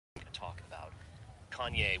going to talk about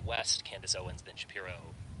Kanye West, Candace Owens, Ben Shapiro,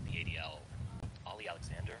 the ADL, Ali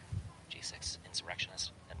Alexander, J6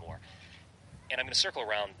 insurrectionist, and more. And I'm going to circle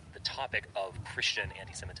around the topic of Christian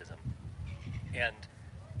anti-Semitism. And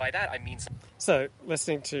by that I mean... So,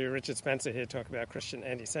 listening to Richard Spencer here talk about Christian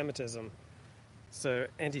anti-Semitism. So,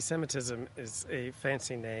 anti-Semitism is a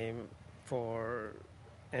fancy name for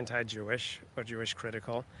anti-Jewish or Jewish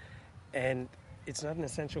critical. And it's not an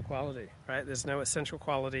essential quality, right? There's no essential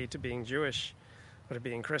quality to being Jewish or to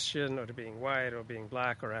being Christian or to being white or being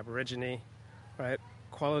black or Aborigine, right?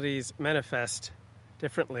 Qualities manifest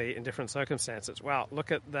differently in different circumstances. Wow,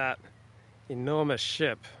 look at that enormous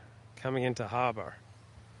ship coming into harbor.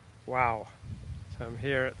 Wow. So I'm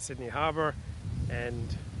here at Sydney Harbor, and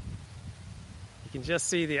you can just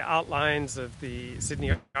see the outlines of the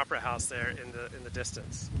Sydney Opera House there in the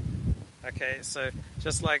distance. Okay, so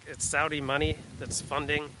just like it's Saudi money that's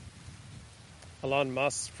funding Elon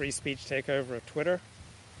Musk's free speech takeover of Twitter,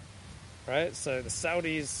 right? So the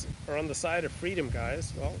Saudis are on the side of freedom,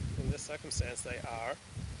 guys. Well, in this circumstance, they are.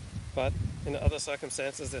 But in other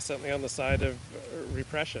circumstances, they're certainly on the side of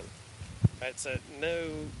repression, right? So no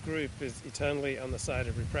group is eternally on the side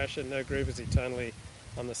of repression. No group is eternally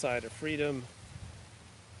on the side of freedom.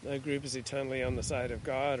 No group is eternally on the side of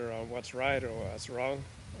God or on what's right or what's wrong,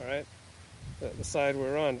 all right? The side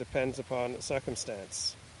we're on depends upon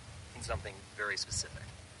circumstance. Something very specific.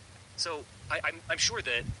 So I'm sure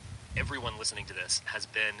that everyone listening to this has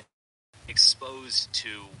been exposed to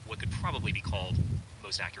what could probably be called,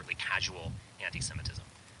 most accurately, casual anti-Semitism.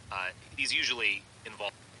 These usually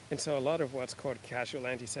involve... And so a lot of what's called casual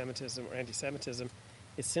anti-Semitism or anti-Semitism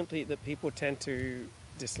is simply that people tend to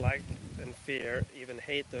dislike and fear, even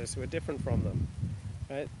hate those who are different from them.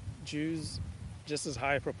 Right? Jews, just as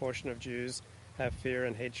high a proportion of Jews have fear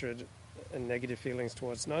and hatred and negative feelings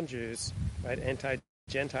towards non-Jews, right?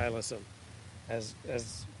 Anti-Gentilism, as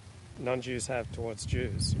non-Jews have towards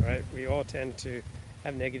Jews, right? We all tend to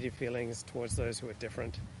have negative feelings towards those who are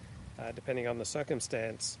different, depending on the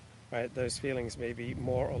circumstance, right? Those feelings may be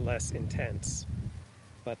more or less intense,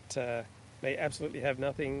 but may absolutely have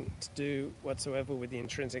nothing to do whatsoever with the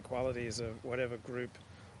intrinsic qualities of whatever group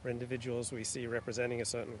or individuals we see representing a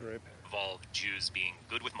certain group. Involve Jews being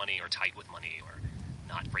good with money or tight with money or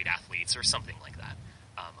not great athletes or something like that.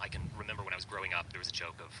 I can remember when I was growing up, there was a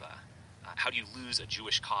joke of how do you lose a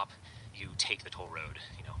Jewish cop? You take the toll road,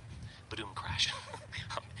 badoom crash.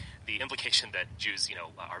 The implication that Jews,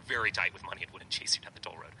 are very tight with money and wouldn't chase you down the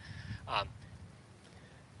toll road.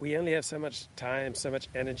 We only have so much time, so much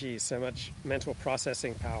energy, so much mental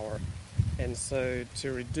processing power. And so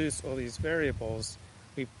to reduce all these variables,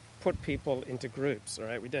 we put people into groups, all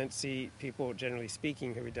right? We don't see people, generally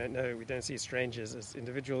speaking, who we don't know. We don't see strangers as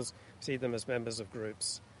individuals. We see them as members of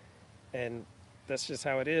groups. And that's just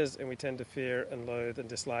how it is, and we tend to fear and loathe and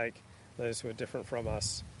dislike those who are different from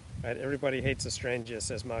us. Right? Everybody hates a stranger,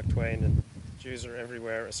 says Mark Twain, and Jews are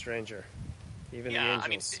everywhere a stranger. Even the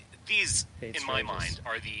angels. These, in my mind,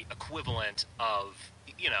 are the equivalent of,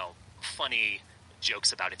 funny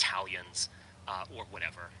jokes about Italians or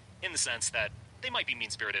whatever, in the sense that they might be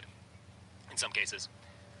mean-spirited in some cases.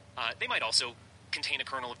 They might also contain a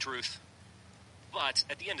kernel of truth, but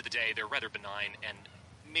at the end of the day, they're rather benign and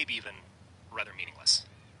maybe even rather meaningless.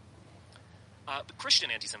 But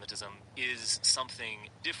Christian anti-Semitism is something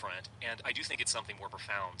different, and I do think it's something more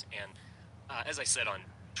profound. And as I said on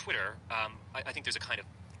Twitter, I think there's a kind of...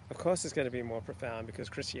 Of course it's going to be more profound because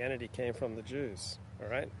Christianity came from the Jews, all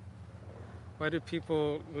right? Why do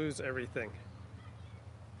people lose everything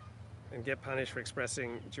and get punished for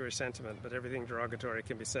expressing Jewish sentiment, but everything derogatory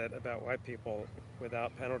can be said about white people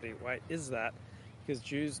without penalty? Why is that? Because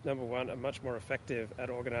Jews, number one, are much more effective at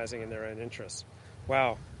organizing in their own interests.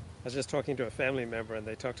 Wow, I was just talking to a family member and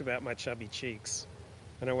they talked about my chubby cheeks.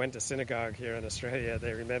 When I went to synagogue here in Australia,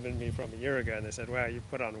 they remembered me from a year ago and they said, wow, you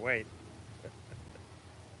put on weight.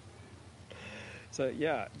 So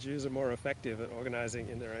yeah, Jews are more effective at organizing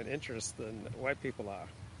in their own interests than white people are,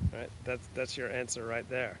 right? That's your answer right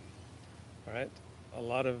there, all right? A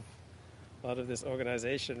lot of this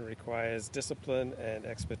organization requires discipline and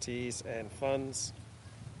expertise and funds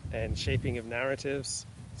and shaping of narratives.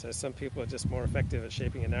 So some people are just more effective at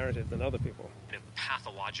shaping a narrative than other people. Kind of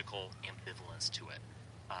pathological ambivalence to it.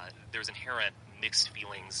 There's inherent mixed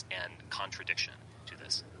feelings and contradiction to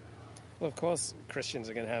this. Well, of course, Christians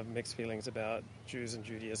are going to have mixed feelings about Jews and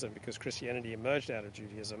Judaism because Christianity emerged out of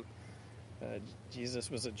Judaism.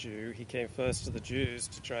 Jesus was a Jew. He came first to the Jews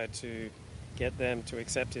to try to get them to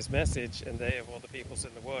accept his message, and they, of all the peoples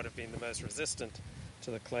in the world, have been the most resistant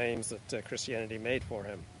to the claims that Christianity made for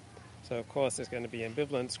him. So, of course, there's going to be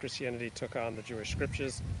ambivalence. Christianity took on the Jewish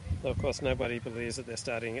scriptures. Though, of course, nobody believes that they're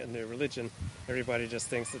starting a new religion. Everybody just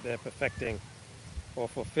thinks that they're perfecting or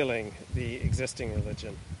fulfilling the existing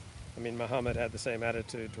religion. I mean, Muhammad had the same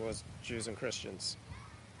attitude towards Jews and Christians.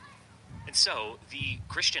 And so the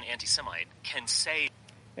Christian anti-Semite can say...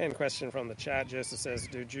 And question from the chat, Joseph says,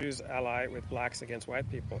 do Jews ally with blacks against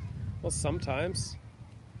white people? Well, sometimes,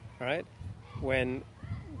 right? When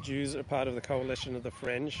Jews are part of the coalition of the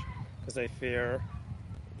fringe, because they fear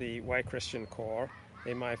the white Christian core,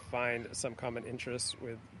 they might find some common interest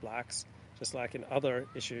with blacks, just like in other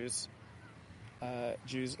issues.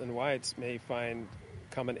 Jews and whites may find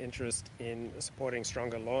common interest in supporting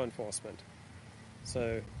stronger law enforcement.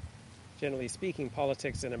 So, generally speaking,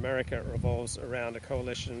 politics in America revolves around a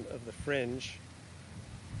coalition of the fringe,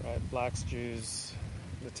 right? Blacks, Jews,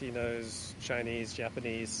 Latinos, Chinese,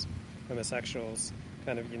 Japanese, homosexuals,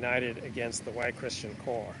 kind of united against the white Christian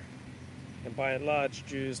core. And by and large,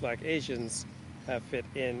 Jews, like Asians, have fit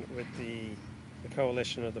in with the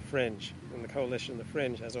coalition of the fringe. And the coalition of the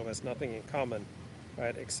fringe has almost nothing in common,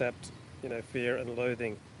 right, except, fear and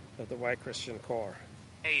loathing of the white Christian core.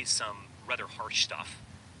 Some rather harsh stuff.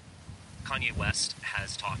 Kanye West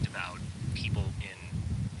has talked about people in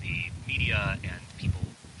the media and people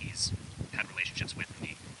he's had relationships with in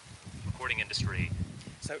the recording industry.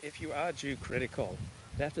 So if you are Jew critical,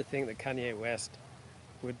 you have to think that Kanye West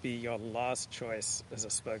would be your last choice as a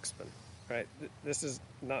spokesman, right? This is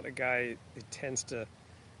not a guy who tends to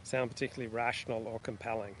sound particularly rational or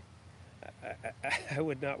compelling. I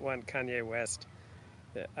would not want Kanye West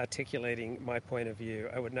articulating my point of view.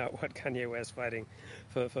 I would not want Kanye West fighting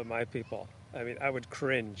for my people. I mean, I would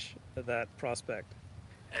cringe at that prospect.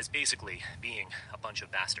 As basically being a bunch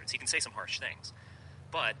of bastards. He can say some harsh things.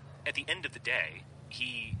 But at the end of the day,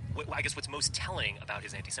 I guess what's most telling about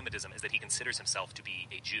his anti-Semitism is that he considers himself to be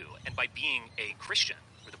a Jew. And by being a Christian,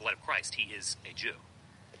 with the blood of Christ, he is a Jew.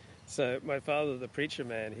 So my father, the preacher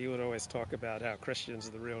man, he would always talk about how Christians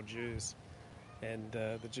are the real Jews. And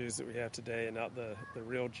the Jews that we have today are not the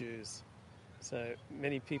real Jews. So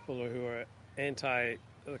many people who are anti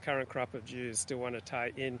the current crop of Jews still want to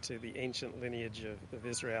tie into the ancient lineage of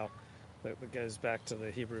Israel that goes back to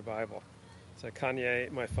the Hebrew Bible. So Kanye,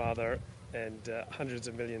 my father, and hundreds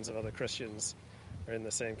of millions of other Christians are in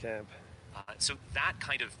the same camp. So that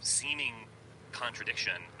kind of seeming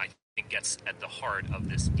contradiction, I think, gets at the heart of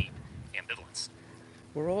this deep ambivalence.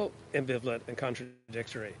 We're all ambivalent and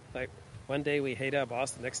contradictory. Like, one day we hate our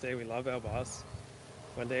boss, the next day we love our boss.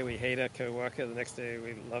 One day we hate our co-worker, the next day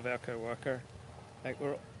we love our co-worker. Like,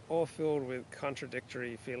 we're all filled with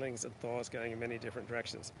contradictory feelings and thoughts going in many different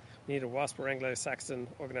directions. We need a WASP or Anglo-Saxon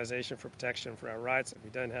organization for protection for our rights. If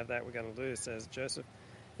we don't have that, we're going to lose, says Joseph.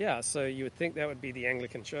 Yeah, so you would think that would be the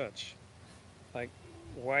Anglican Church. Like,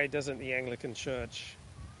 why doesn't the Anglican Church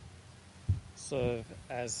serve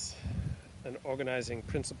as an organizing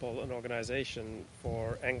principle and organization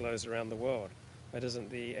for Anglos around the world? Why doesn't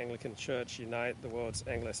the Anglican Church unite the world's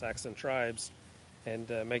Anglo-Saxon tribes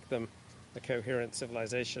and make them a coherent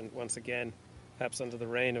civilization once again, perhaps under the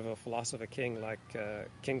reign of a philosopher king like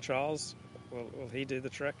King Charles? Will he do the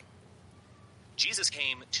trick? Jesus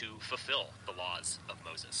came to fulfill the laws of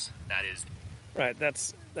Moses. That is... Right,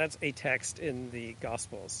 that's a text in the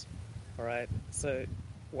Gospels, all right? So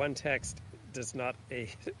one text does not a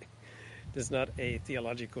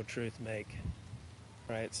theological truth make,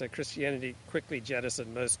 right? So Christianity quickly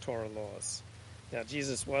jettisoned most Torah laws. Now,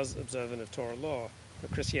 Jesus was observant of Torah law,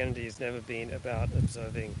 but Christianity has never been about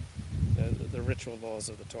observing the ritual laws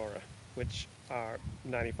of the Torah, which are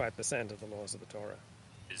 95% of the laws of the Torah.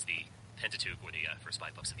 Is the Pentateuch, or the first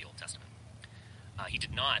 5 books of the Old Testament. He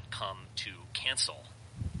did not come to cancel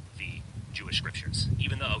the Jewish scriptures,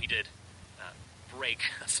 even though he did break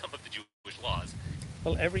some of the Jewish laws.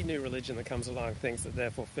 Well, every new religion that comes along thinks that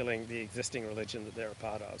they're fulfilling the existing religion that they're a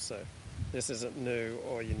part of, so this isn't new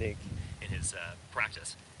or unique. In his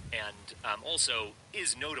practice, and also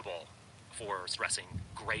is notable for stressing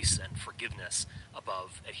grace and forgiveness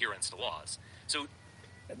above adherence to laws. So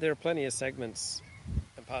there are plenty of segments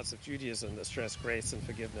and parts of Judaism that stress grace and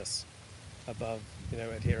forgiveness above,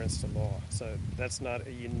 adherence to law. So that's not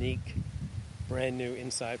a unique, brand new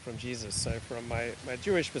insight from Jesus. So from my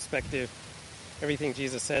Jewish perspective, everything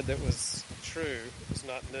Jesus said that was true was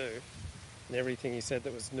not new, and everything he said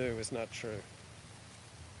that was new is not true.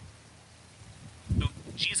 So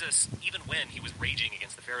Jesus, even when he was raging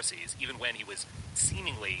against the Pharisees, even when he was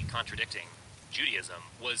seemingly contradicting Judaism,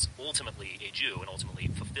 was ultimately a Jew and ultimately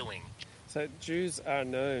fulfilling. So Jews are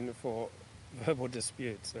known for verbal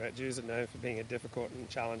disputes, right? Jews are known for being a difficult and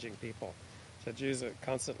challenging people. So Jews are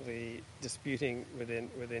constantly disputing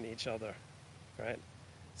within each other, right?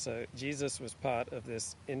 So Jesus was part of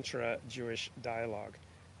this intra-Jewish dialogue.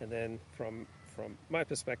 And then from my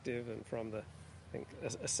perspective and from I think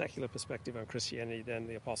a secular perspective on Christianity, then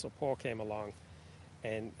the Apostle Paul came along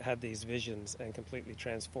and had these visions and completely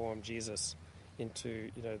transformed Jesus into,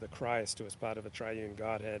 the Christ, who is part of a triune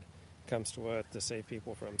Godhead, comes to earth to save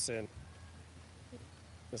people from sin,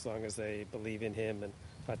 as long as they believe in him and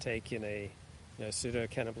partake in a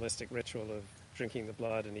pseudo-cannibalistic ritual of drinking the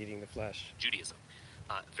blood and eating the flesh. Judaism.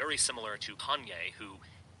 Very similar to Kanye, who,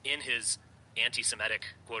 in his anti-Semitic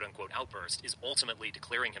quote-unquote outburst, is ultimately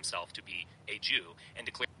declaring himself to be a Jew and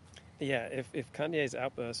Yeah, if Kanye's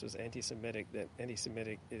outburst was anti-Semitic, then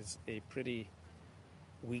anti-Semitic is a pretty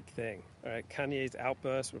weak thing. All right, Kanye's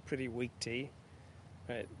outbursts were pretty weak tea.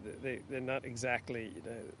 Right, they're not exactly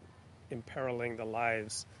imperiling the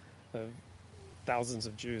lives of thousands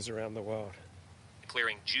of Jews around the world.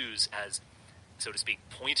 Declaring Jews as, so to speak,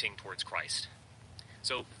 pointing towards Christ.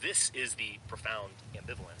 So this is the profound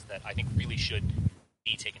ambivalence that I think really should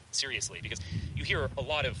be taken seriously, because you hear a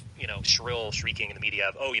lot of, shrill shrieking in the media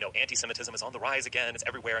of, anti-Semitism is on the rise again, it's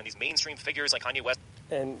everywhere, and these mainstream figures like Kanye West.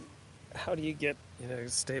 And how do you get,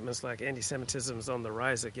 statements like anti-Semitism is on the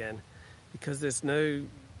rise again? Because there's no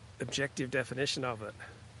objective definition of it,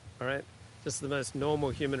 all right? Just the most normal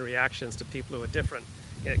human reactions to people who are different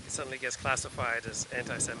suddenly gets classified as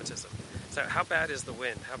anti-Semitism. So how bad is the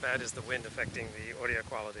wind? How bad is the wind affecting the audio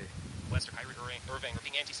quality? West or Kyrie Irving are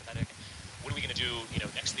being anti-Semitic. What are we going to do?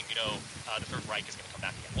 Next thing you know, the Third Reich is going to come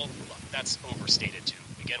back again. Well, look, that's overstated to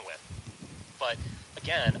begin with. But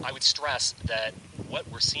again, I would stress that what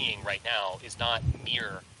we're seeing right now is not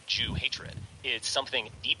mere Jew hatred. It's something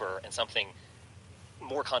deeper and something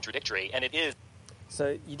more contradictory, and it is.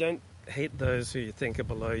 So you don't hate those who you think are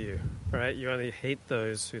below you, right? You only hate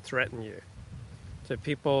those who threaten you. So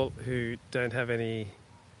people who don't have any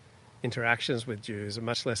interactions with Jews are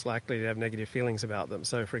much less likely to have negative feelings about them.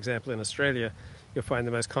 So, for example, in Australia, you'll find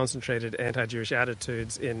the most concentrated anti-Jewish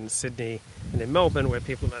attitudes in Sydney and in Melbourne, where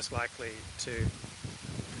people are most likely to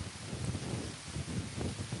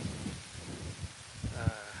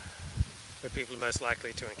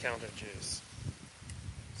encounter Jews.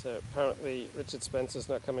 So apparently Richard Spencer's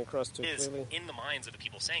not coming across too clearly. In the minds of the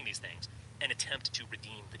people saying these things, an attempt to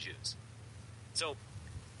redeem the Jews. So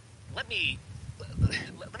let me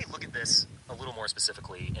look at this a little more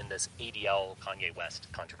specifically in this ADL Kanye West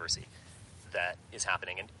controversy that is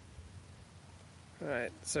happening. All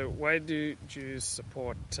right. So why do Jews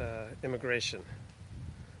support immigration,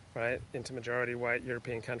 right, into majority white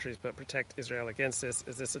European countries, but protect Israel against this?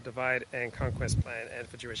 Is this a divide and conquest plan and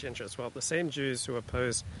for Jewish interests? Well, the same Jews who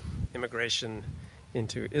oppose immigration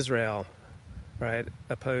into Israel, right,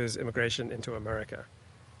 oppose immigration into America.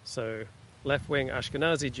 So left-wing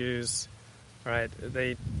Ashkenazi Jews, right,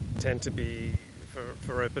 they tend to be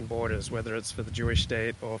for open borders, whether it's for the Jewish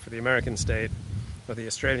state or for the American state or the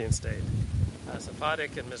Australian state.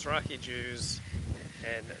 Sephardic and Mizrahi Jews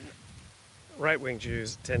and right-wing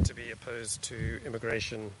Jews tend to be opposed to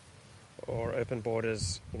immigration or open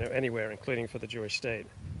borders, anywhere, including for the Jewish state.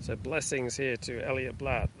 So blessings here to Elliot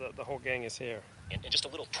Blatt. The whole gang is here. And just a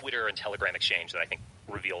little Twitter and Telegram exchange that I think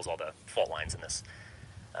reveals all the fault lines in this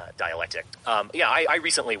dialectic. I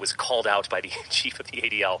recently was called out by the chief of the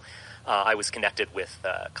ADL. I was connected with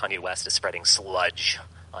Kanye West as spreading sludge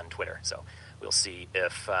on Twitter. So we'll see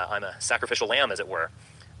if I'm a sacrificial lamb, as it were,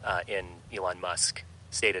 in Elon Musk's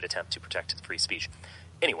stated attempt to protect free speech.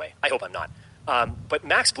 Anyway, I hope I'm not. But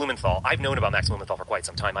Max Blumenthal, I've known about Max Blumenthal for quite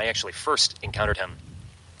some time. I actually first encountered him,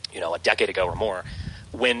 a decade ago or more,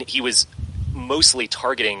 when he was mostly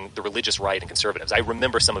targeting the religious right and conservatives. I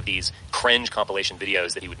remember some of these cringe compilation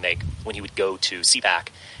videos that he would make when he would go to CPAC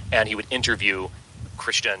and he would interview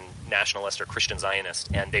Christian nationalists or Christian Zionists,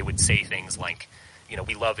 and they would say things like,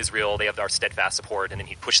 we love Israel, they have our steadfast support, and then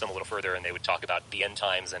he'd push them a little further and they would talk about the end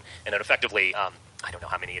times, and then effectively, I don't know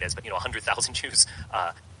how many it is, but 100,000 Jews.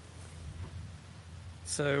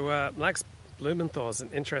 So Max Blumenthal is an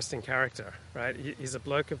interesting character, right? He's a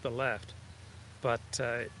bloke of the left, but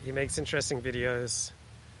he makes interesting videos.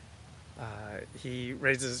 He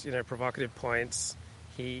raises, provocative points.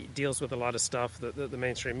 He deals with a lot of stuff that the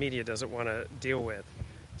mainstream media doesn't want to deal with.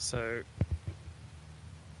 So,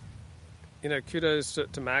 kudos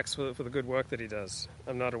to Max for the good work that he does.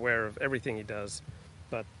 I'm not aware of everything he does,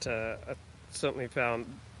 but I certainly found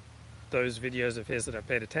those videos of his that I've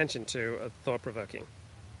paid attention to are thought-provoking.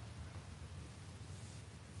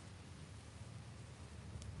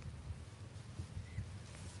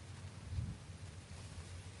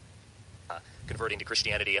 Converting to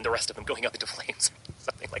Christianity and the rest of them going up into flames,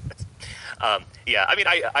 something like this. Yeah, I mean,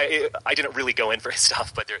 I didn't really go in for his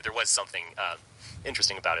stuff, but there was something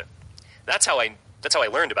interesting about it. That's how I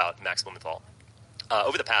learned about Max Blumenthal.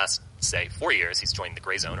 Over the past, say, 4 years, he's joined the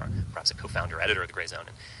Gray Zone, or perhaps a co-founder, editor of the Gray Zone.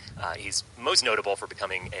 And, he's most notable for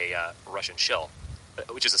becoming a Russian shill,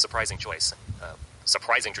 which is a surprising choice,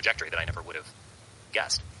 surprising trajectory that I never would have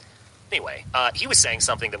guessed. Anyway, he was saying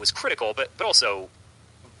something that was critical, but also,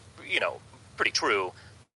 pretty true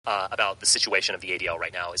about the situation of the ADL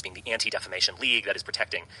right now as being the Anti-Defamation League that is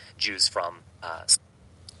protecting Jews from...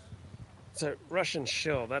 So Russian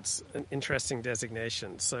shill, that's an interesting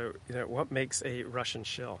designation. So, what makes a Russian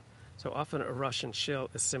shill? So often a Russian shill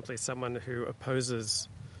is simply someone who opposes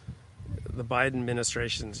the Biden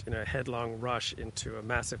administration's, headlong rush into a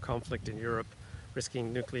massive conflict in Europe,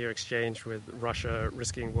 risking nuclear exchange with Russia,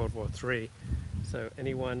 risking World War III. So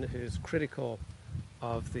anyone who's critical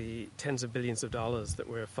of the tens of billions of dollars that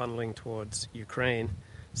we're funneling towards Ukraine,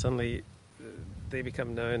 suddenly they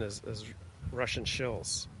become known as Russian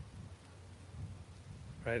shills.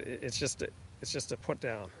 Right? It's just a put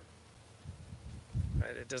down.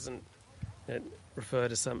 Right? It doesn't refer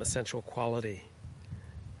to some essential quality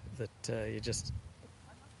that you're just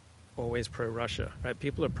always pro-Russia. Right?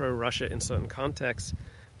 People are pro-Russia in certain contexts,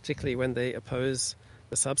 particularly when they oppose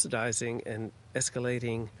the subsidizing and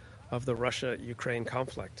escalating of the Russia-Ukraine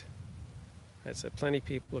conflict. Right? So plenty of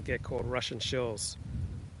people get called Russian shills,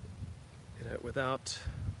 without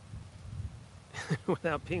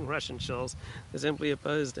being Russian shills. They're simply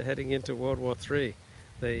opposed to heading into World War III.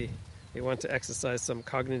 They want to exercise some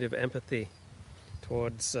cognitive empathy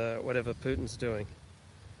towards whatever Putin's doing.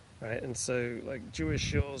 Right? And so, like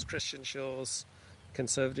Jewish shills, Christian shills,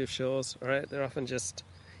 conservative shills, right? They're often just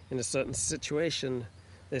in a certain situation.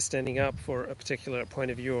 They're standing up for a particular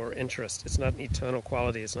point of view or interest. It's not an eternal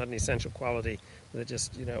quality. It's not an essential quality. They're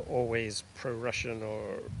just, always pro-Russian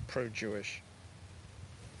or pro-Jewish.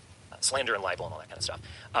 Slander and libel and all that kind of stuff.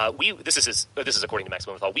 This is according to Max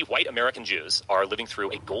Blumenthal. We white American Jews are living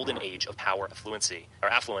through a golden age of power,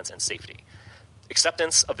 affluence, and safety.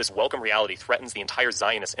 Acceptance of this welcome reality threatens the entire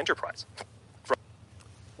Zionist enterprise.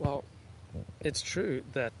 Well, it's true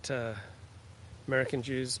that American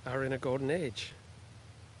Jews are in a golden age,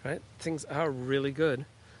 right? Things are really good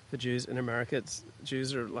for Jews in America.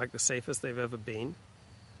 Jews are like the safest they've ever been.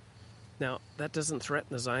 Now, that doesn't threaten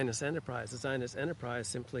the Zionist enterprise. The Zionist enterprise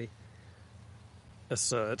simply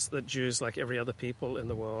asserts that Jews, like every other people in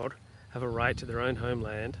the world, have a right to their own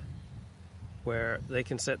homeland where they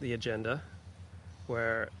can set the agenda,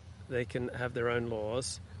 where they can have their own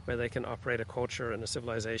laws, where they can operate a culture and a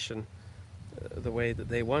civilization the way that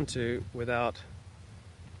they want to without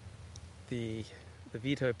the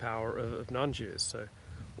veto power of non-Jews. So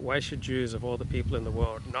why should Jews, of all the people in the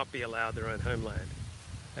world, not be allowed their own homeland?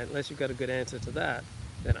 And unless you've got a good answer to that,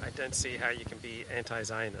 then I don't see how you can be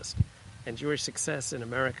anti-Zionist. And Jewish success in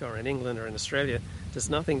America or in England or in Australia does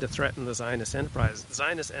nothing to threaten the Zionist enterprise. The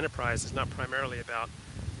Zionist enterprise is not primarily about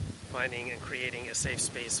finding and creating a safe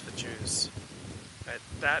space for Jews. Right?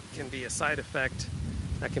 That can be a side effect,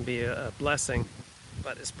 that can be a blessing,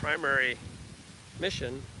 but its primary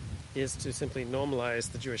mission is to simply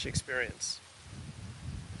normalize the Jewish experience.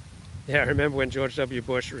 Yeah, I remember when George W.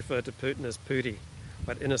 Bush referred to Putin as Pooty.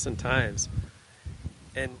 What innocent times.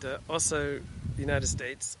 And also the United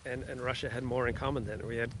States and Russia had more in common then.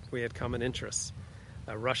 We had common interests.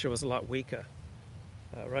 Russia was a lot weaker.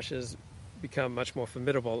 Russia's become much more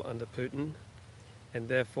formidable under Putin and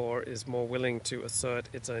therefore is more willing to assert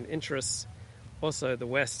its own interests. Also, the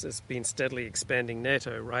West has been steadily expanding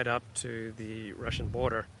NATO right up to the Russian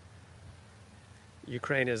border.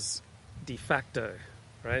 Ukraine is de facto,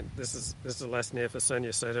 right? This is a lesson here for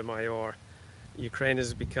Sonia Sotomayor. Ukraine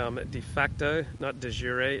has become de facto, not de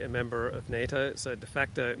jure, a member of NATO. So de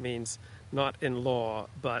facto means not in law,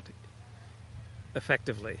 but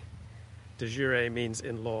effectively. De jure means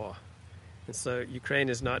in law. And so Ukraine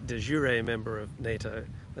is not de jure a member of NATO,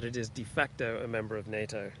 but it is de facto a member of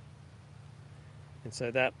NATO. And so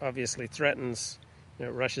that obviously threatens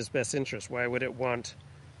Russia's best interest. Why would it want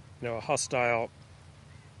a hostile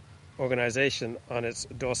organization on its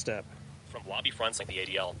doorstep? From lobby fronts like the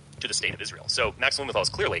ADL to the State of Israel. So Max Blumenthal is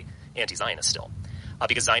clearly anti-Zionist still,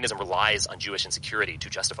 because Zionism relies on Jewish insecurity to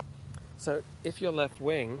justify. So if you're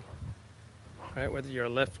left-wing, right, whether you're a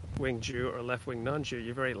left-wing Jew or a left-wing non-Jew,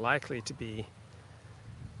 you're very likely to be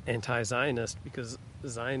anti-Zionist because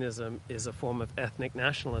Zionism is a form of ethnic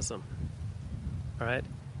nationalism. All right?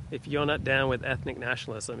 If you're not down with ethnic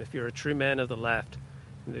nationalism, if you're a true man of the left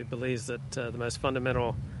who believes that the most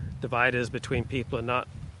fundamental dividers between people are not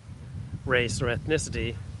race or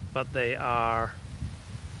ethnicity, but they are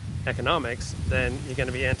economics, then you're going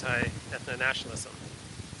to be anti-ethno-nationalism.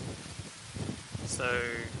 So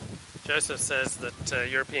Joseph says that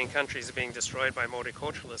European countries are being destroyed by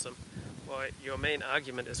multiculturalism. Well, your main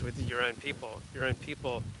argument is with your own people. Your own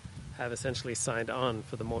people have essentially signed on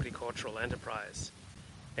for the multicultural enterprise.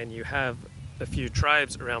 And you have a few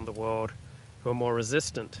tribes around the world who are more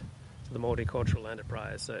resistant to the multicultural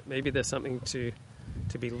enterprise. So maybe there's something to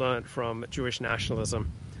be learned from Jewish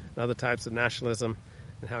nationalism and other types of nationalism,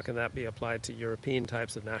 and how can that be applied to European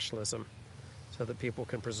types of nationalism so that people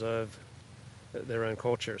can preserve their own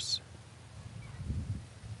cultures.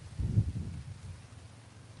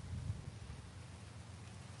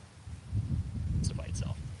 By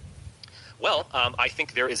itself. Well, I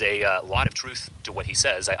think there is a lot of truth to what he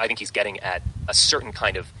says. I think he's getting at a certain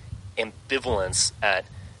kind of ambivalence at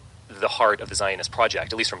the heart of the Zionist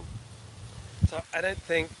project, at least from... So I don't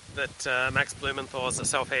think that Max Blumenthal is a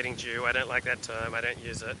self-hating Jew. I don't like that term. I don't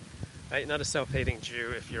use it. Right? You're not a self-hating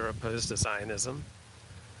Jew if you're opposed to Zionism.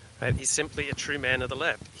 Right? He's simply a true man of the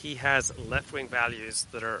left. He has left-wing values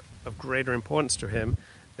that are of greater importance to him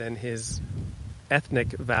than his ethnic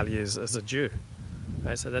values as a Jew.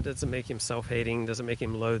 Right? So that doesn't make him self-hating, doesn't make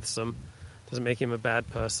him loathsome, doesn't make him a bad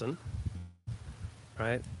person.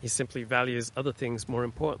 Right? He simply values other things more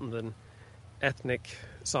important than ethnic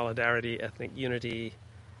solidarity, ethnic unity,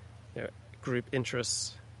 group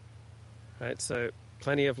interests. Right? So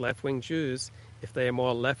plenty of left-wing Jews, if they are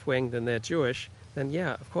more left-wing than they're Jewish, then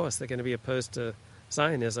yeah, of course, they're going to be opposed to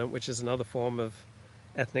Zionism, which is another form of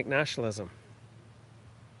ethnic nationalism.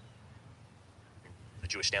 The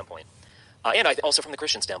Jewish standpoint. And also from the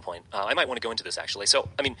Christian standpoint. I might want to go into this, actually. So,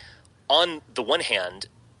 I mean, on the one hand,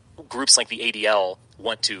 groups like the ADL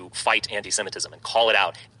want to fight anti-Semitism and call it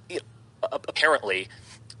out, apparently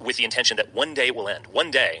with the intention that one day it will end.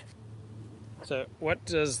 One day. So what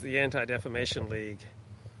does the Anti-Defamation League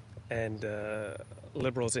and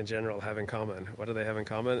liberals in general have in common? What do they have in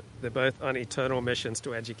common? They're both on eternal missions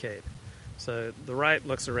to educate. So the right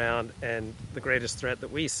looks around, and the greatest threat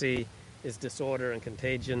that we see is disorder and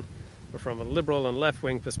contagion. But from a liberal and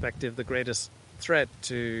left-wing perspective, the greatest threat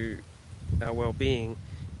to our well-being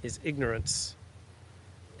is ignorance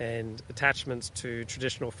and attachments to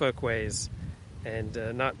traditional folkways, and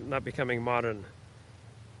not becoming modern,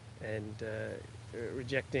 and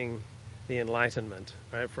rejecting the Enlightenment.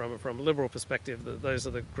 Right? From a liberal perspective, those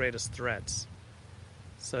are the greatest threats.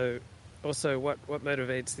 So also what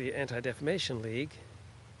motivates the Anti-Defamation League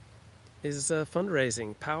is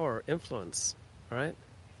fundraising, power, influence. Right?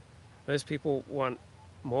 Most people want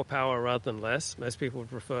more power rather than less. Most people would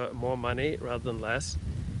prefer more money rather than less.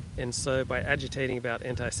 And so by agitating about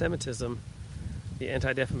anti-Semitism, the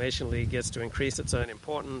Anti-Defamation League gets to increase its own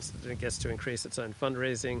importance, it gets to increase its own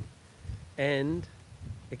fundraising, and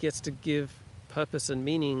it gets to give purpose and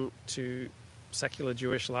meaning to secular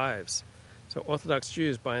Jewish lives. So Orthodox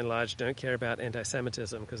Jews, by and large, don't care about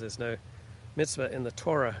anti-Semitism because there's no mitzvah in the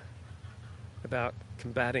Torah about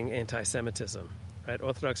combating anti-Semitism. Right?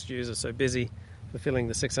 Orthodox Jews are so busy fulfilling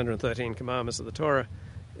the 613 commandments of the Torah,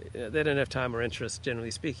 they don't have time or interest,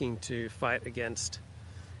 generally speaking, to fight against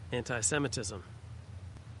anti-Semitism.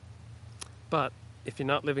 But if you're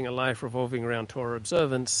not living a life revolving around Torah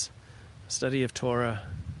observance, study of Torah,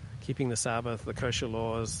 keeping the Sabbath, the kosher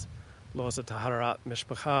laws, laws of Taharat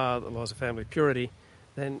Mishpacha, the laws of family purity,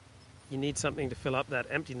 then you need something to fill up that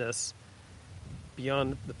emptiness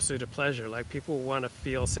beyond the pursuit of pleasure. Like, people want to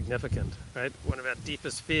feel significant, right? One of our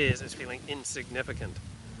deepest fears is feeling insignificant.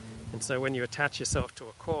 And so when you attach yourself to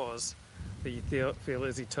a cause that you feel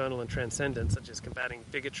is eternal and transcendent, such as combating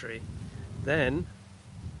bigotry, then,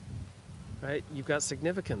 right, you've got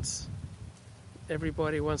significance.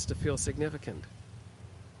 Everybody wants to feel significant.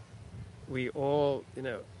 We all,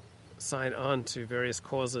 sign on to various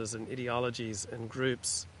causes and ideologies and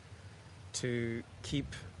groups to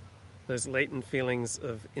keep those latent feelings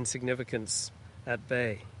of insignificance at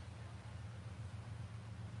bay.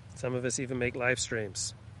 Some of us even make live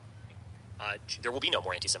streams. There will be no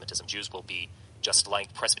more anti-Semitism. Jews will be just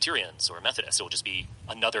like Presbyterians or Methodists. It will just be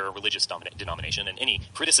another religious denomination, and any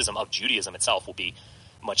criticism of Judaism itself will be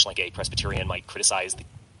much like a Presbyterian might criticize the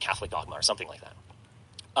Catholic dogma or something like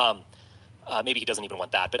that. Maybe he doesn't even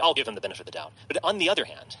want that, but I'll give him the benefit of the doubt. But on the other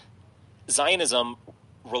hand, Zionism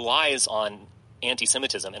relies on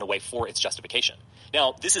anti-Semitism in a way for its justification.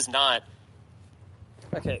 Now, this is not...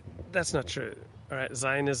 Okay, that's not true. All right,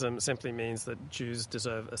 Zionism simply means that Jews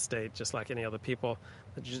deserve a state just like any other people.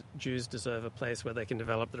 That Jews deserve a place where they can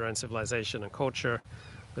develop their own civilization and culture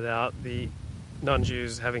without the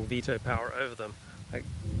non-Jews having veto power over them. Like,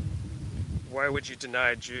 why would you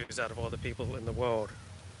deny Jews out of all the people in the world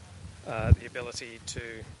the ability to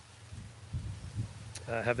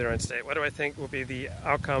have their own state. What do I think will be the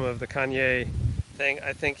outcome of the Kanye thing?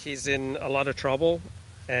 I think he's in a lot of trouble,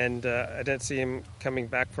 and I don't see him coming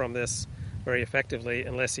back from this very effectively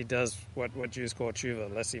unless he does what Jews call tshuva,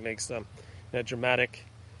 unless he makes some dramatic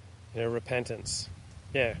repentance.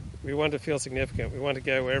 Yeah, we want to feel significant. We want to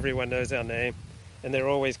go where everyone knows our name, and they're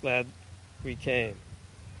always glad we came.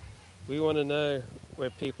 We want to know where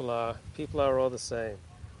people are. People are all the same.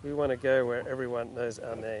 We want to go where everyone knows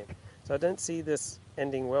our name. So I don't see this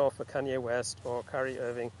ending well for Kanye West or Kyrie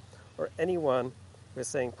Irving or anyone who is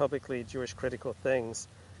saying publicly Jewish critical things.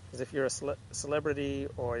 Because if you're a celebrity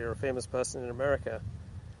or you're a famous person in America,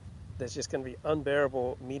 there's just going to be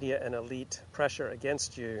unbearable media and elite pressure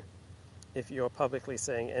against you if you're publicly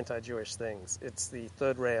saying anti-Jewish things. It's the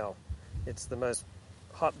third rail. It's the most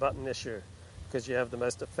hot-button issue because you have the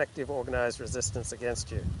most effective organized resistance against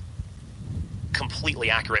you. Completely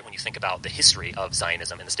accurate when you think about the history of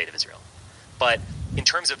Zionism in the State of Israel. But in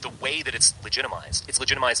terms of the way that it's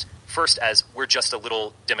legitimized first as we're just a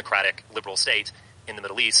little democratic liberal state in the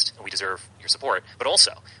Middle East and we deserve your support, but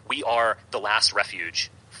also we are the last refuge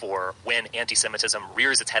for when anti-Semitism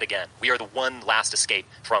rears its head again. We are the one last escape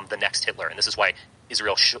from the next Hitler, and this is why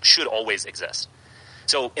Israel should always exist.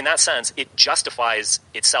 So in that sense, it justifies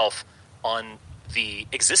itself on the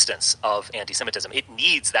existence of anti-Semitism. It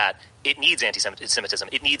needs anti-Semitism.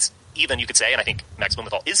 It needs, even, you could say, and I think Max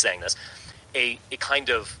Blumenthal is saying this, a kind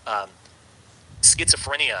of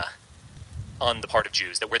schizophrenia on the part of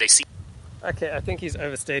Jews, that where they see... Okay, I think he's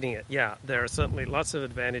overstating it. Yeah, there are certainly lots of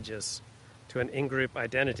advantages to an in-group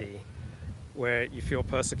identity where you feel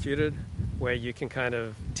persecuted, where you can kind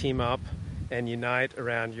of team up and unite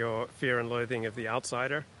around your fear and loathing of the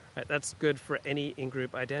outsider. Right? That's good for any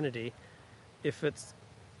in-group identity. If it's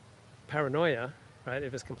paranoia, right,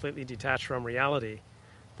 if it's completely detached from reality,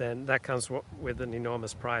 then that comes with an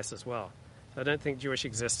enormous price as well. So I don't think Jewish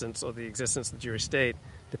existence or the existence of the Jewish state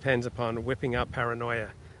depends upon whipping up paranoia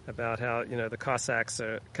about how, the Cossacks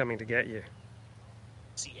are coming to get you.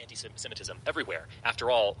 See anti-Semitism everywhere.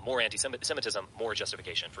 After all, more anti-Semitism, more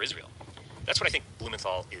justification for Israel. That's what I think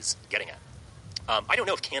Blumenthal is getting at. I don't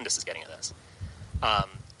know if Candace is getting at this.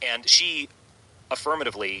 And she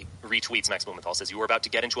affirmatively retweets Max Blumenthal, says, "You were about to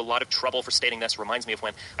get into a lot of trouble for stating this. Reminds me of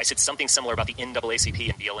when I said something similar about the NAACP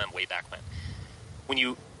and BLM way back when. When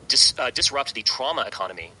you disrupt the trauma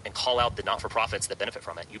economy and call out the not-for-profits that benefit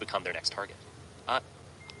from it, you become their next target."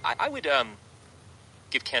 I would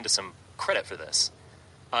give Candace some credit for this.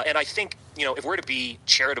 And I think, if we're to be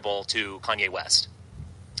charitable to Kanye West,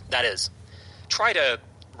 that is, try to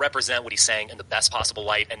represent what he's saying in the best possible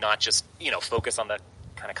light and not just, focus on the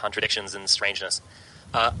kind of contradictions and strangeness.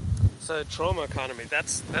 So trauma economy,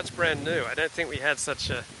 that's brand new. I don't think we had such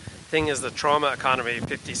a thing as the trauma economy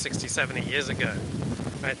 50, 60, 70 years ago.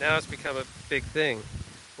 Right now it's become a big thing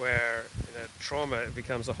where trauma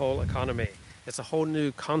becomes a whole economy. It's a whole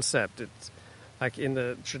new concept. It's like in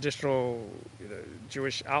the traditional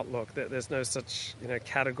Jewish outlook, that there's no such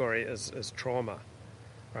category as trauma,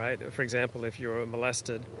 right? For example, if you were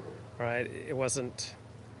molested, right, it wasn't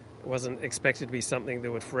expected to be something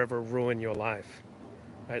that would forever ruin your life,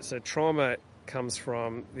 right? So trauma comes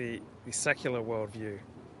from the secular worldview,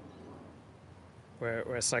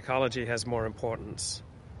 where psychology has more importance,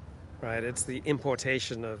 right? It's the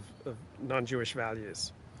importation of non-Jewish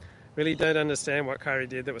values. Really don't understand what Kyrie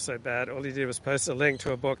did that was so bad. All he did was post a link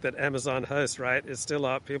to a book that Amazon hosts, right? It's still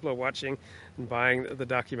up. People are watching and buying the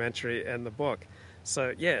documentary and the book.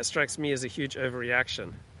 So, yeah, it strikes me as a huge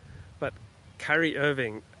overreaction. But Kyrie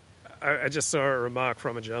Irving, I just saw a remark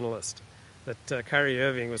from a journalist that Kyrie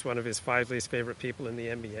Irving was one of his 5 least favorite people in the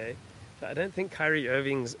NBA. I don't think Kyrie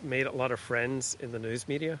Irving's made a lot of friends in the news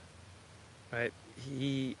media, right?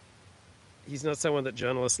 He's not someone that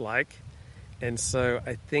journalists like. And so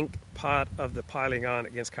I think part of the piling on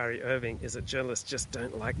against Kyrie Irving is that journalists just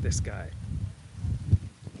don't like this guy.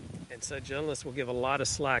 And so journalists will give a lot of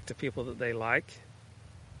slack to people that they like,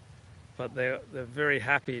 but they're very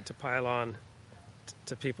happy to pile on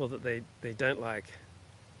to people that they don't like.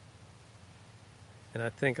 And I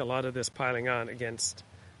think a lot of this piling on against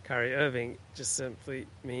Kyrie Irving just simply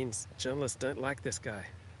means journalists don't like this guy.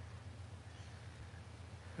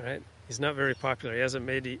 Right? He's not very popular. He hasn't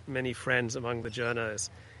made many friends among the journos.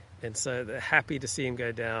 And so they're happy to see him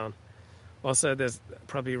go down. Also, there's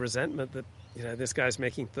probably resentment that, this guy's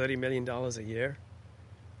making $30 million a year.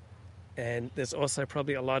 And there's also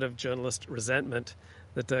probably a lot of journalist resentment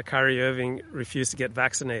that Kyrie Irving refused to get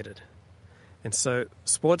vaccinated. And so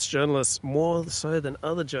sports journalists, more so than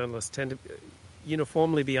other journalists, tend to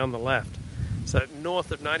uniformly be on the left. So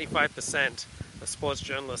north of 95% sports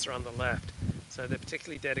journalists are on the left. So they're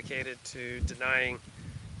particularly dedicated to denying,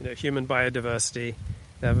 human biodiversity.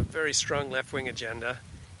 They have a very strong left-wing agenda,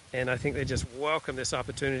 and I think they just welcome this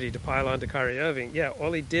opportunity to pile on to Kyrie Irving. Yeah,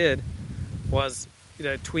 all he did was,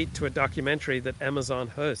 tweet to a documentary that Amazon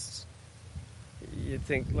hosts. You'd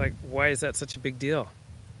think, why is that such a big deal?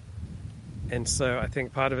 And so I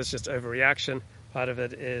think part of it's just overreaction. Part of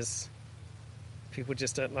it is people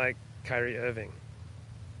just don't like Kyrie Irving.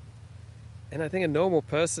 And I think a normal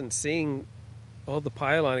person seeing all the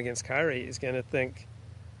pile-on against Kyrie is going to think,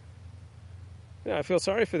 I feel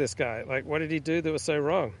sorry for this guy. What did he do that was so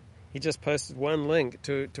wrong? He just posted one link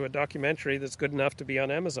to a documentary that's good enough to be on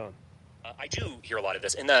Amazon. I do hear a lot of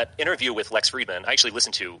this. In that interview with Lex Friedman, I actually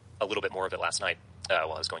listened to a little bit more of it last night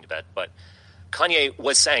while I was going to bed. But Kanye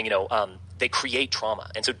was saying, they create trauma.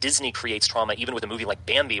 And so Disney creates trauma even with a movie like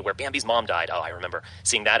Bambi, where Bambi's mom died. Oh, I remember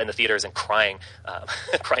seeing that in the theaters and crying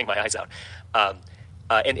my eyes out.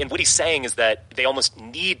 And what he's saying is that they almost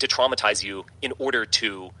need to traumatize you in order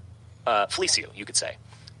to fleece you, you could say.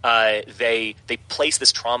 They place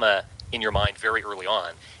this trauma in your mind very early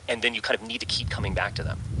on, and then you kind of need to keep coming back to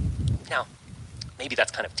them. Now, maybe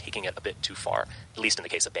that's kind of taking it a bit too far, at least in the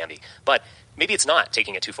case of Bambi. But maybe it's not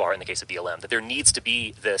taking it too far in the case of BLM, that there needs to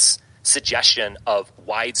be this suggestion of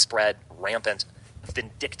widespread, rampant,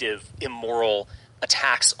 vindictive, immoral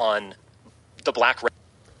attacks on the black race.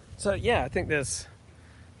 So, yeah, I think there's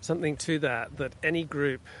something to that any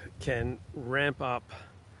group can ramp up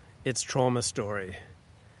its trauma story.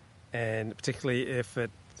 And particularly if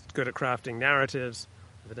it's good at crafting narratives,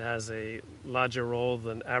 if it has a larger role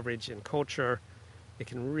than average in culture, it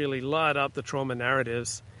can really light up the trauma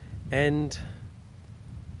narratives, and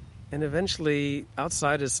eventually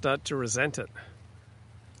outsiders start to resent it.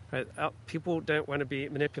 Right? People don't want to be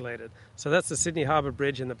manipulated. So that's the Sydney Harbour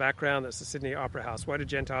Bridge in the background. That's the Sydney Opera House. Why do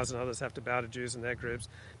Gentiles and others have to bow to Jews and their groups?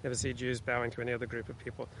 Never see Jews bowing to any other group of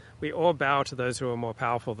people. We all bow to those who are more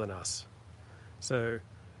powerful than us. So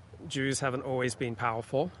Jews haven't always been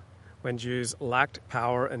powerful. When Jews lacked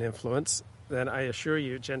power and influence, then I assure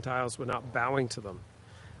you Gentiles were not bowing to them.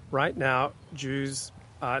 Right now, Jews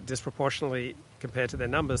are disproportionately, compared to their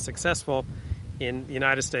numbers, successful in the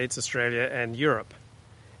United States, Australia, and Europe.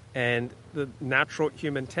 And the natural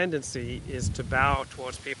human tendency is to bow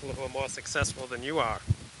towards people who are more successful than you are,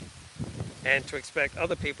 and to expect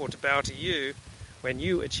other people to bow to you when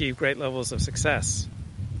you achieve great levels of success.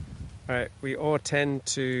 All right, we all tend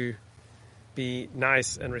to be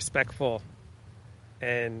nice and respectful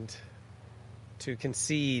and to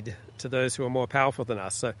concede to those who are more powerful than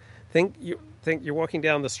us. So think you're walking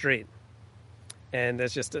down the street and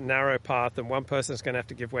there's just a narrow path and one person is going to have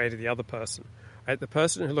to give way to the other person. Right? The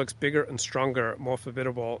person who looks bigger and stronger, more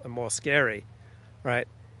formidable and more scary, right?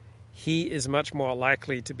 He is much more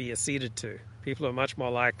likely to be acceded to. People are much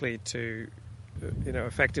more likely to,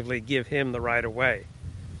 effectively give him the right of way.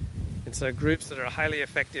 And so groups that are highly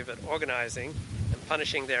effective at organizing and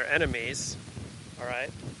punishing their enemies, all right,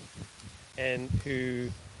 and who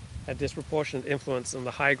have disproportionate influence on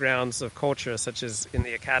the high grounds of culture, such as in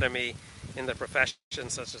the academy, in the profession,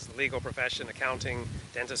 such as the legal profession, accounting,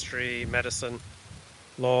 dentistry, medicine,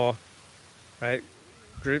 law, right?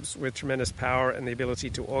 Groups with tremendous power and the ability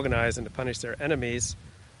to organize and to punish their enemies,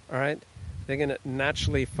 all right, they're going to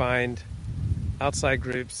naturally find outside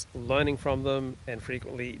groups learning from them and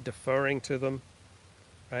frequently deferring to them,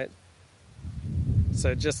 right?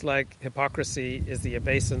 So just like hypocrisy is the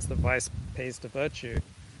obeisance that vice pays to virtue,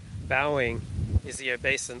 bowing is the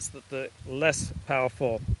obeisance that the less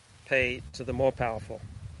powerful pay to the more powerful.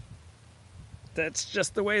 That's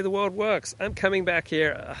just the way the world works. I'm coming back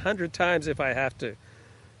here 100 times if I have to.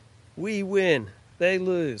 We win, they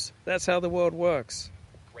lose. That's how the world works.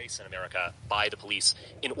 In America by the police,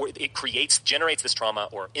 it generates this trauma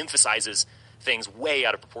or emphasizes things way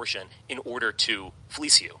out of proportion in order to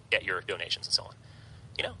fleece you, get your donations and so on.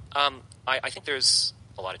 I think there's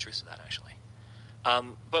a lot of truth to that, actually.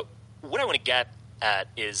 But what I want to get at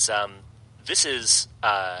is this is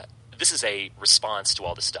a response to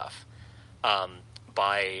all this stuff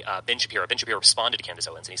by Ben Shapiro. Ben Shapiro responded to Candace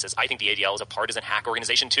Owens, and he says, I think the ADL is a partisan hack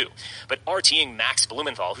organization too. But RTing Max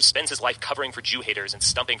Blumenthal, who spends his life covering for Jew haters and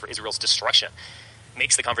stumping for Israel's destruction,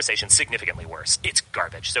 makes the conversation significantly worse. It's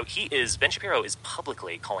garbage. So Ben Shapiro is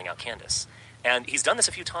publicly calling out Candace. And he's done this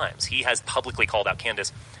a few times. He has publicly called out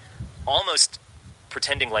Candace, almost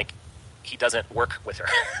pretending like he doesn't work with her.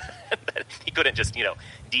 He couldn't just,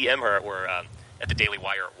 DM her or at the Daily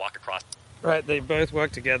Wire walk across. Right, they both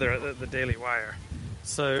work together at the Daily Wire.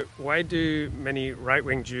 So why do many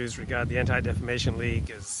right-wing Jews regard the Anti-Defamation League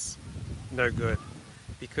as no good?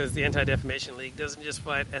 because the Anti-Defamation League doesn't just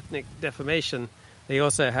fight ethnic defamation, they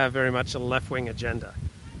also have very much a left-wing agenda.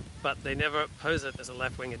 But they never pose it as a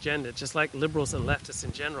left-wing agenda, just like liberals and leftists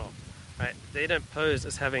in general. Right? They don't pose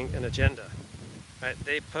as having an agenda. Right?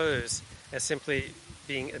 They pose as simply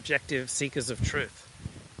being objective seekers of truth.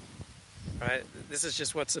 Right? This is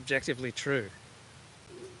just what's objectively true.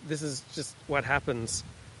 This is just what happens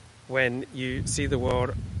when you see the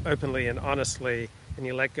world openly and honestly, and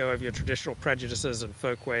you let go of your traditional prejudices and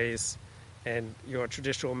folk ways and your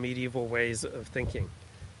traditional medieval ways of thinking.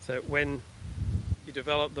 So when you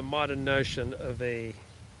develop the modern notion of a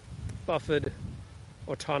buffered,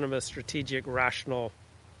 autonomous, strategic, rational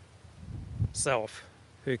self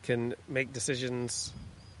who can make decisions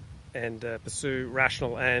and pursue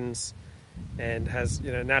rational ends and has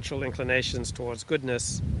natural inclinations towards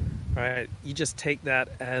goodness, right? You just take that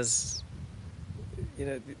as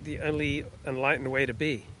the only enlightened way to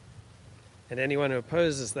be. And anyone who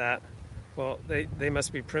opposes that, well, they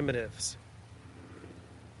must be primitives.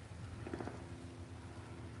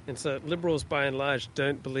 And so liberals, by and large,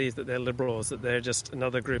 don't believe that they're liberals, that they're just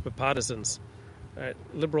another group of partisans. Right?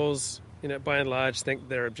 Liberals, by and large, think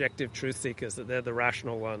they're objective truth seekers, that they're the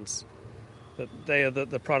rational ones, that they are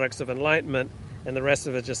the products of enlightenment, and the rest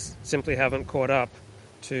of it just simply haven't caught up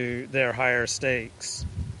to their higher stakes.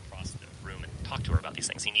 Across the room and talk to her about these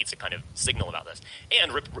things. He needs to kind of signal about this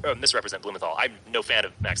and misrepresent Blumenthal. I'm no fan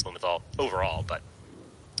of Max Blumenthal overall, but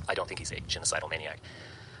I don't think he's a genocidal maniac.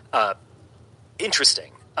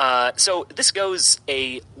 Interesting. So this goes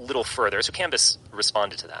a little further. So Canvas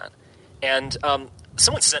responded to that. And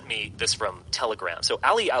someone sent me this from Telegram. So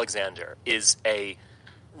Ali Alexander is a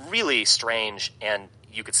really strange and,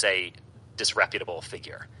 you could say, disreputable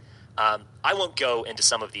figure. I won't go into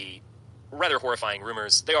some of the rather horrifying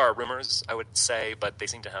rumors. They are rumors, I would say, but they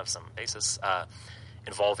seem to have some basis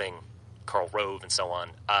involving Karl Rove and so on.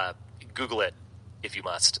 Google it if you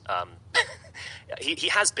must. He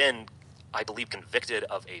has been, I believe, convicted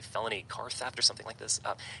of a felony car theft or something like this.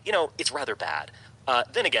 It's rather bad.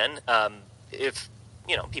 Then again, if,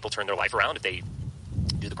 people turn their life around, if they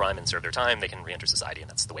do the crime and serve their time, they can re-enter society, and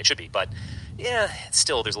that's the way it should be. But, yeah,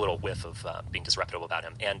 still there's a little whiff of being disreputable about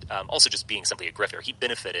him. And also just being simply a grifter. He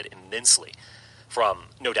benefited immensely from,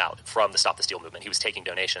 no doubt, from the Stop the Steal movement. He was taking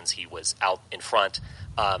donations. He was out in front.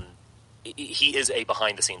 He is a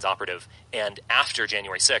behind-the-scenes operative, and after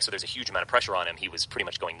January 6th, so there's a huge amount of pressure on him, he was pretty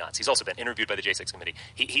much going nuts. He's also been interviewed by the J6 committee.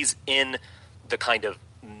 He's in the kind of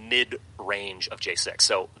mid-range of J6.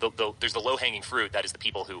 So there's the low-hanging fruit, that is the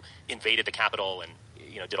people who invaded the Capitol and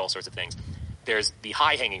did all sorts of things. There's the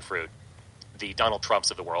high-hanging fruit, the Donald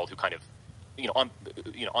Trumps of the world, who kind of,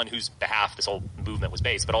 on whose behalf this whole movement was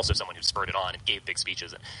based, but also someone who spurred it on and gave big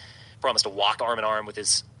speeches and promised to walk arm in arm with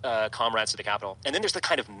his comrades to the Capitol. And then there's the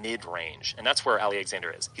kind of mid-range, and that's where Ali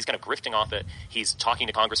Alexander is. He's kind of grifting off it. He's talking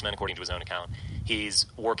to congressmen, according to his own account. He's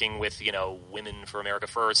working with, Women for America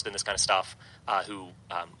First and this kind of stuff, who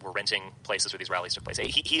were renting places where these rallies took place.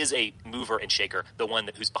 He is a mover and shaker, the one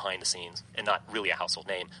who's behind the scenes and not really a household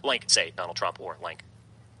name, like, say, Donald Trump or like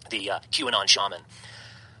the QAnon shaman.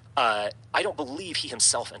 I don't believe he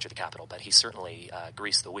himself entered the Capitol, but he certainly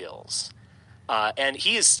greased the wheels. And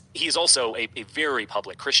he is also a very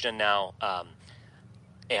public Christian now,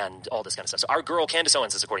 and all this kind of stuff. So our girl Candace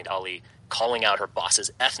Owens is, according to Ali, calling out her boss's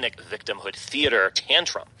ethnic victimhood theater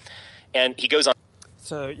tantrum. And he goes on.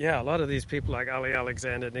 So, yeah, a lot of these people like Ali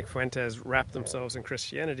Alexander, Nick Fuentes, wrap themselves in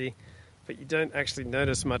Christianity, but you don't actually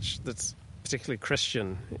notice much that's particularly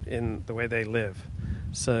Christian in the way they live.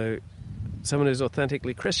 So someone who's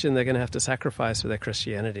authentically Christian, they're going to have to sacrifice for their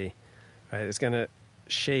Christianity, right? It's going to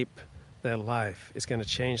shape their life. It's going to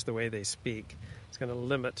change the way they speak. It's going to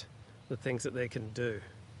limit the things that they can do.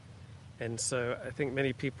 And so I think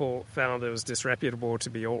many people found it was disreputable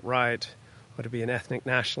to be alt-right or to be an ethnic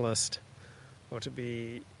nationalist or to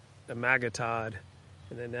be a magatard,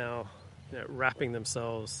 and they're now wrapping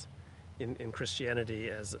themselves in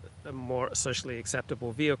Christianity as a more socially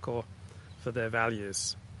acceptable vehicle for their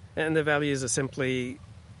values. And their values are simply,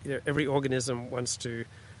 every organism wants to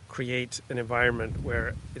create an environment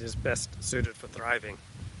where it is best suited for thriving.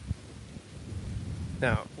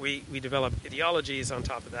 Now, we develop ideologies on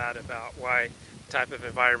top of that about why the type of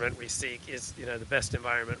environment we seek is, the best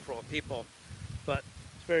environment for all people. But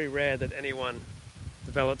it's very rare that anyone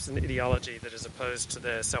develops an ideology that is opposed to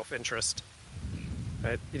their self-interest.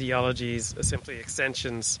 Right? Ideologies are simply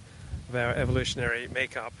extensions of our evolutionary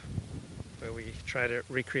makeup, where we try to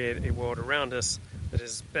recreate a world around us that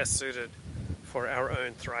is best suited for our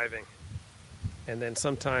own thriving. And then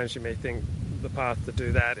sometimes you may think the path to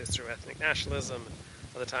do that is through ethnic nationalism.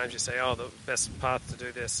 Other times you say, the best path to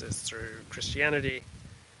do this is through Christianity.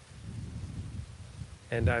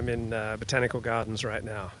 and I'm in Botanical Gardens right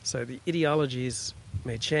now. So the ideologies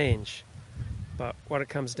may change, but what it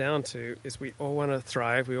comes down to is we all want to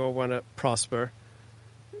thrive, we all want to prosper,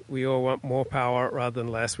 we all want more power rather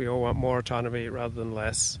than less, we all want more autonomy rather than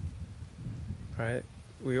less, right?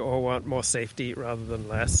 We all want more safety rather than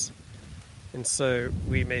less. And so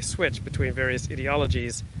we may switch between various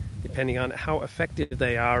ideologies depending on how effective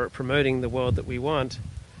they are at promoting the world that we want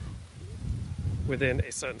within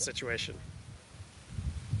a certain situation.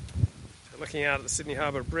 So looking out at the Sydney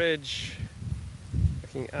Harbour Bridge,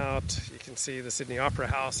 looking out, you can see the Sydney Opera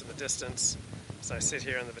House in the distance as I sit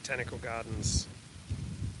here in the Botanical Gardens.